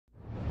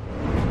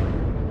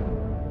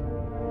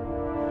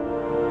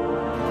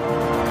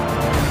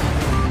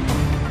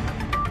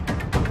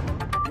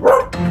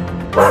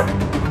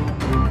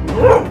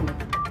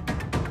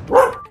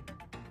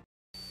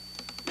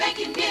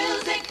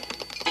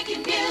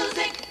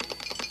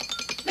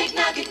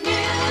Just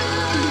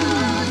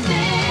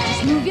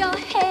move your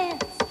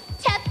hands,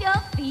 tap your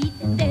feet,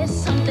 there's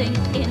something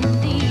in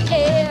the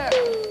air.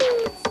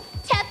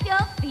 Tap your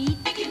feet,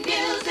 making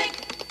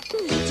music.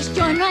 Just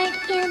join right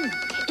in,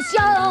 it's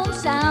your own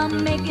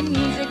sound, making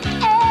music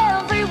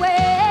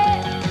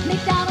everywhere.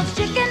 McDonald's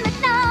chicken,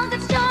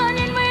 McNuggets, join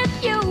in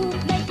with you,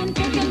 making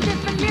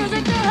different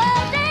music the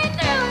whole day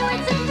through.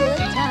 It's a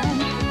good time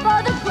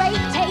for the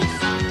great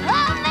taste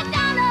of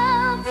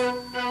McDonald's.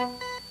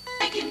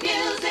 Making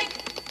music.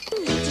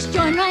 Just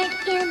join right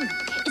in,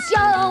 it's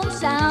your own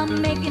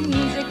sound, making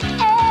music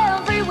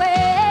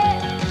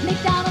everywhere.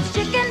 McDonald's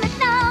chicken,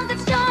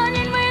 McNuggets, join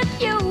in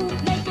with you,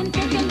 making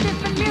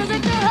different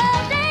music the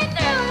whole day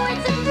through.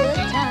 It's a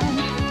good time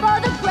for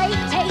the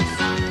great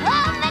taste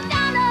of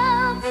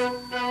McDonald's.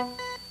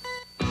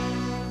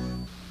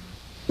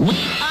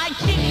 I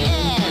kick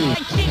in,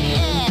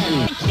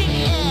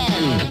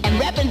 and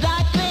rapping's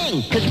our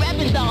thing, 'cause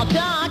rapping's all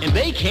talk, And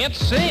they can't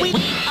sing.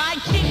 I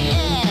kick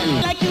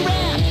in, like to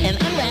rap and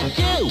unrap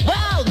too.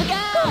 Wow, look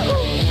out!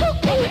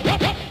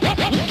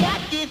 We got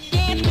this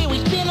dance where we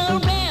spin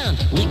around,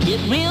 we get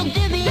real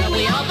dizzy, Then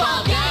we all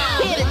fall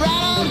down. hit it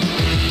right on.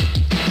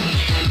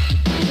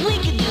 We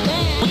can do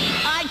that.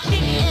 I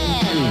kick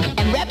in,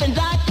 and rapping's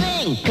our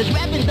thing, 'cause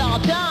rapping's all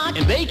talk,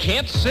 And they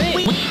can't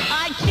sing.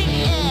 I kick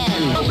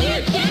in, But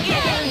we're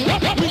kicking.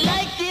 we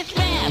like this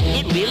rap,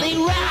 it really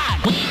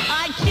rocks.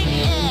 I kick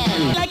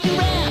in, like to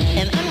rap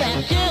and unrap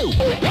too.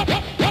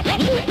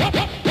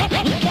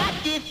 We got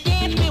this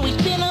dance where we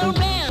spin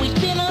around,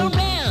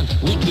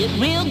 we get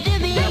real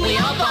dizzy, Then we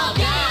all fall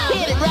down.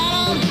 hit it right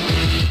on.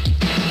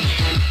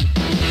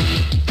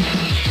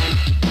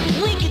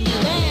 We can do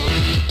that.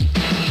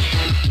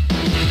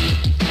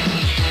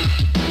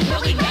 But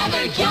we'd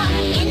rather jump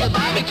in the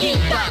barbecue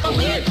spot. But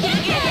we're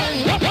kicking.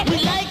 We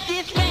like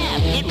this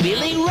rap, it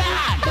really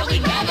rocks. But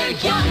we'd rather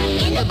jump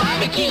in the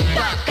barbecue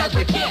spot. 'Cause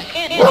we're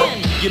kicking.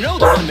 You know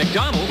they're on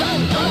McDonald's.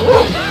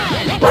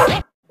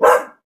 Oh,